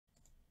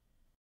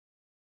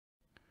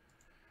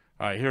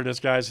All right, here it is,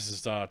 guys. This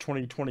is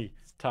 2020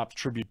 Topps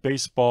Tribute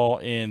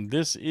Baseball, and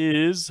this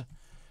is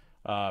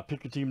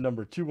pick your team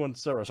number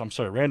 217. I'm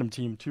sorry, random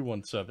team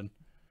 217.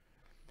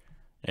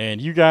 And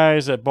you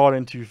guys that bought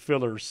into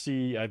filler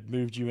C, I've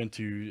moved you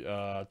into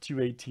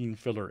 218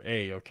 filler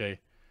A. Okay,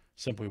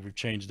 simply we've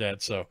changed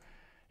that. So,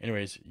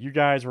 anyways, you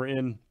guys were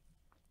in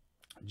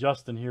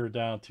Justin here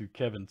down to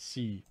Kevin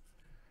C.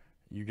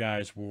 You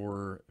guys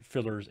were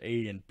fillers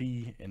A and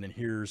B, and then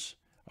here's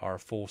our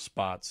full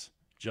spots.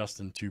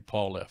 Justin to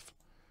Paul F.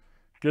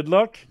 Good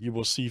luck. You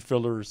will see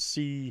filler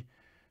C,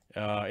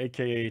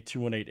 aka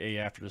 218A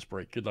after this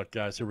break. Good luck,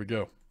 guys. Here we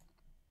go.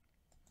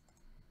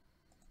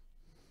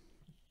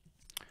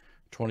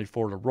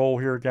 24 to roll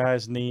here,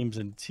 guys. Names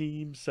and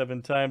teams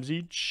 7 times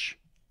each.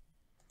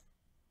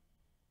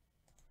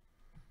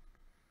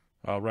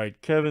 All right,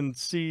 Kevin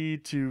C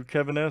to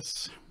Kevin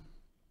S.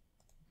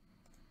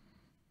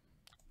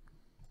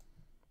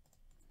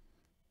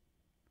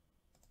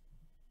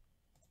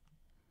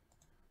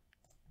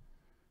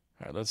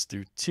 All right, let's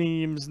do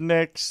teams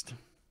next.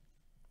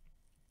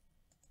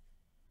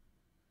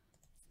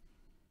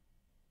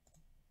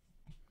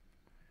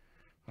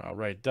 All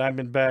right,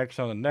 Diamondbacks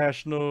on the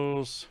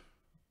Nationals.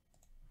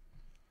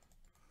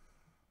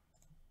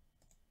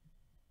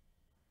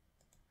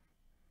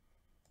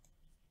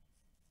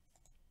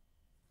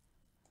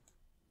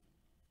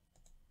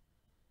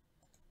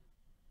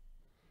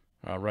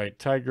 All right,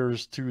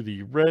 Tigers to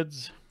the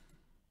Reds.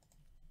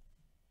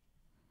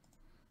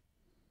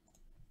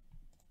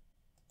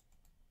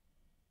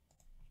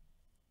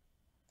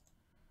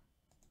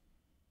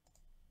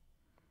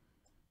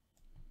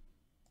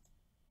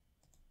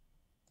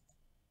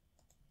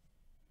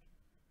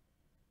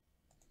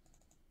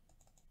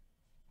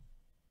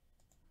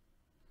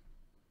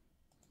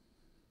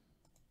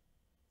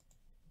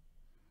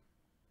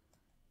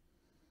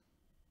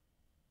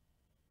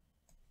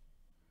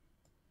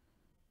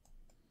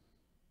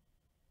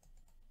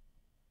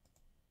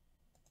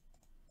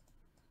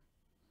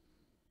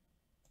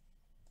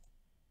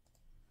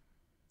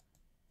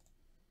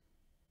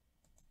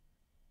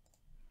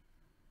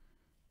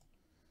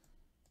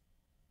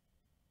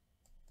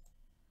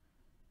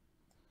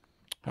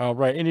 All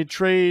right, any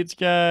trades,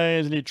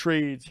 guys? Any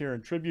trades here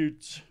in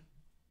tributes?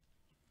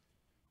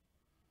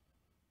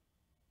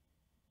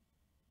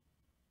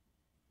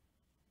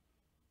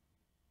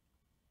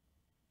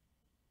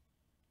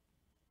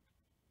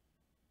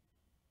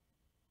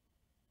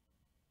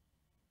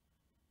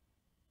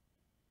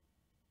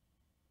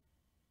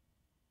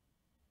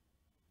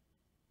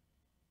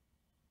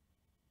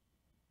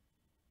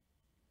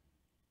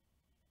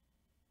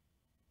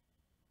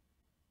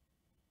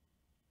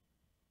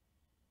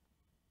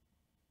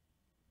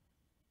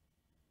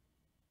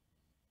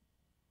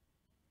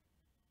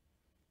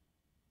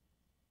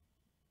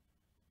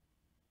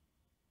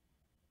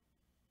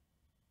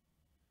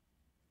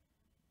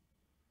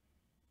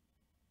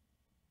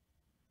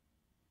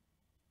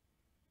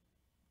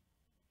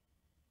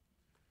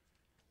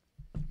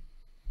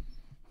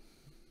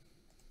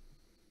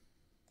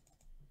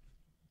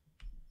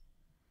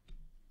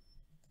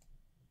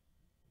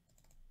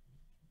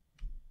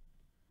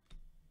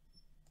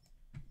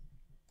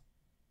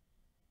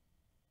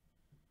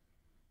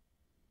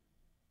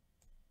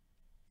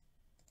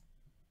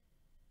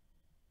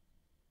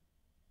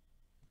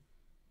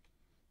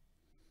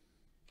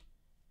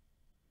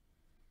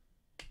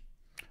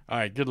 All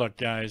right, good luck,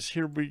 guys.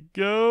 Here we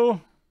go.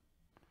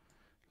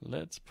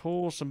 Let's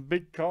pull some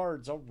big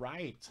cards. All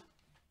right.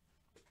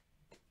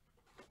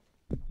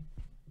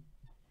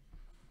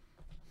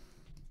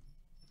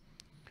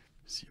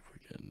 See if we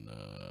can.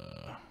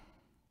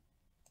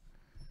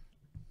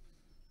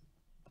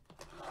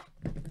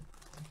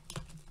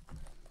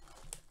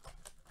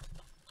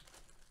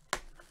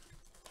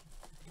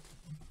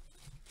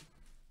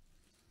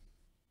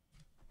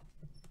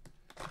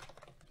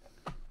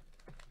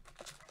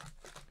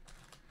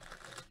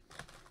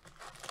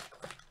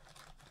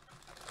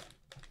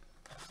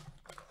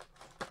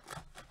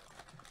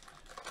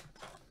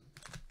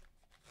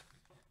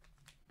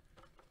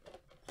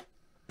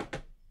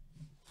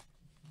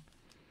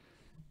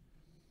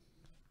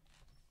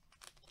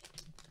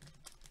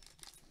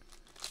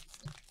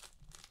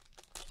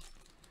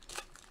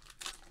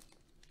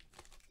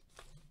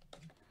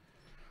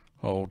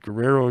 Oh,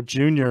 Guerrero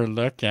Jr.,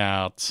 look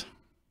out.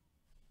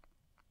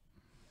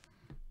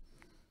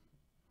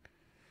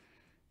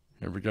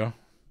 Here we go.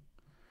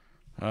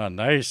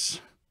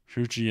 Nice.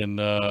 Fuji and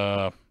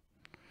Ichiro.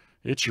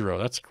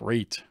 That's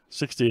great.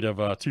 68 of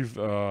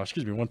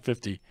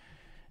 150.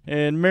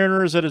 And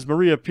Mariners, that is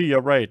Maria P.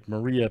 All right,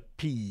 Maria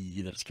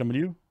P. That's coming to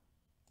you.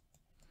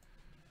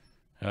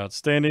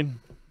 Outstanding.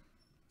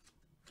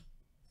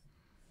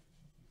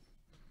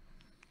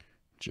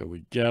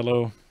 Joey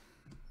Gallo.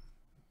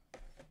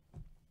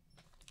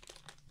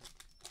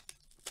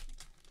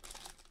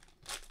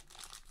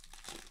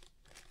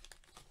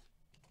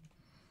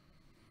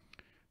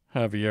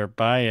 Javier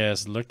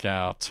Baez, look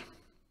out.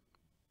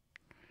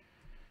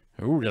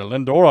 Ooh, we got a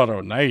Lindor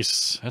auto.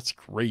 Nice. That's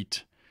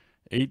great.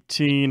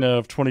 18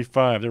 of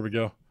 25. There we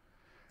go.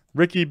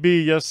 Ricky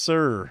B, yes,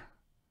 sir.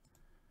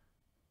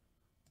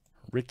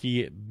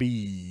 Ricky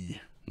B.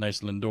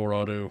 Nice Lindor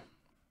auto.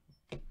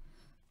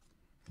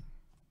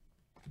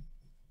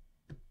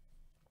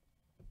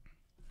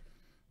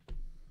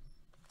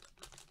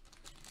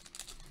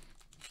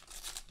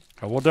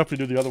 Oh, we'll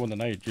definitely do the other one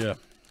tonight, yeah.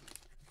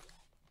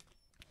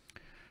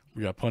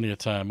 We got plenty of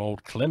time.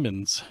 Old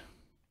Clemens.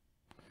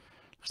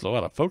 Looks a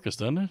lot of focus,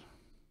 doesn't it?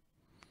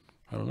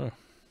 I don't know.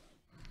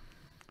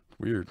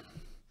 Weird.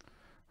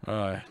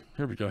 Here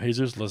we go.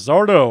 Jesus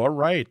Luzardo. All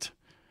right.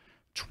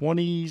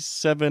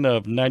 27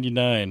 of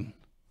 99.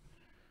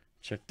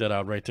 Check that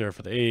out right there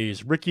for the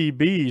A's. Ricky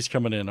B's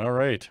coming in. All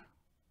right.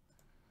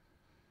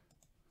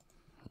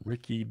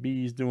 Ricky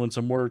B's doing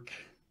some work.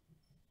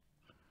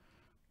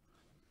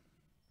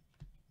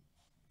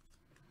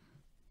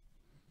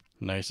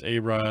 Nice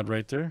A-Rod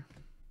right there.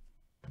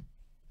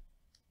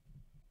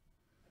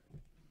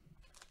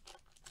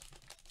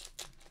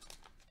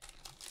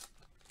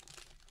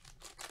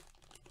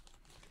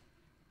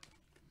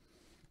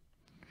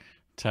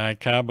 Ty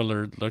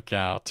Cobbler, look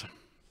out.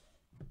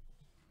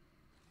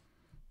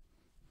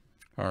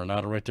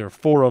 Arenado right there.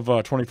 4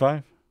 of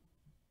 25.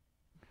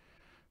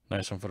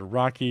 Nice one for the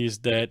Rockies.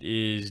 That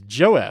is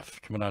Joe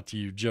F. Coming out to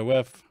you, Joe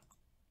F.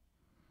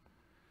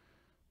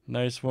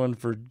 Nice one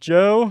for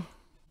Joe.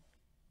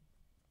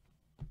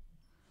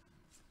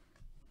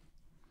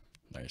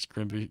 Nice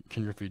Ken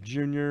Griffey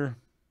Jr.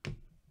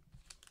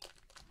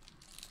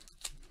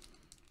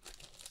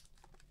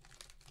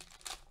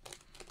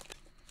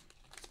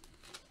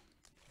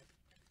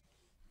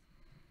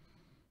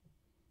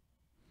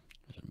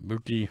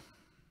 Mookie.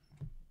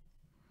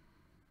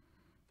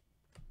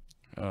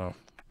 Oh,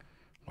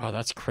 wow,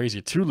 that's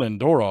crazy. 2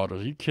 Lindor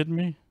autos. Are you kidding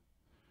me?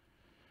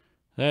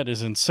 That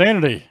is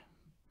insanity.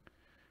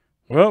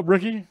 Well,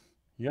 Ricky,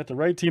 you got the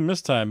right team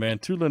this time, man.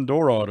 2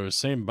 Lindor autos,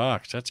 same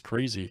box. That's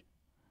crazy.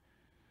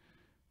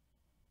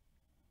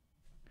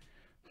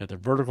 Got the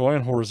vertical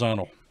and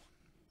horizontal.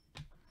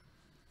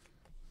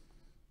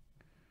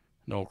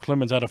 No,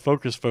 Clemens out of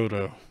focus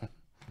photo.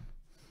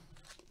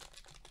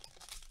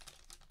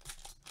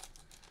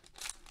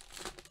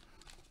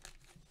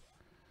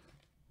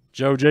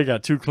 Joe J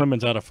got 2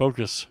 Clemens out of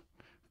focus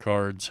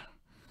cards.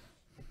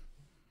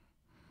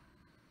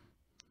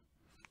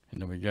 And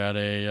then we got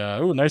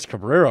a, nice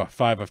Cabrera,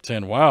 5 of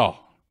 10. Wow.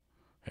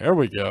 There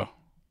we go.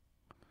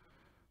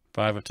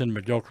 5 of 10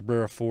 Miguel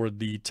Cabrera for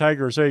the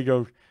Tigers. There you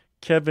go,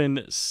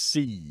 Kevin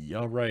C.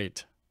 All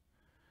right.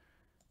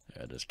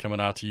 That is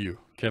coming out to you,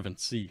 Kevin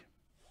C.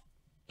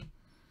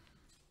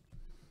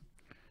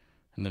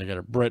 And then I got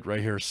a Brett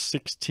right here,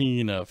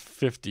 16 of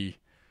 50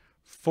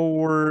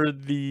 for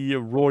the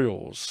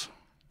Royals.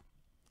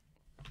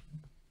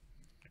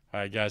 All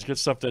right, guys, good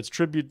stuff. That's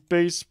Tribute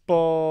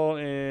Baseball,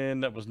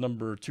 and that was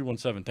number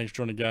 217. Thanks for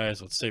joining, guys.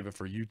 Let's save it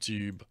for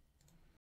YouTube.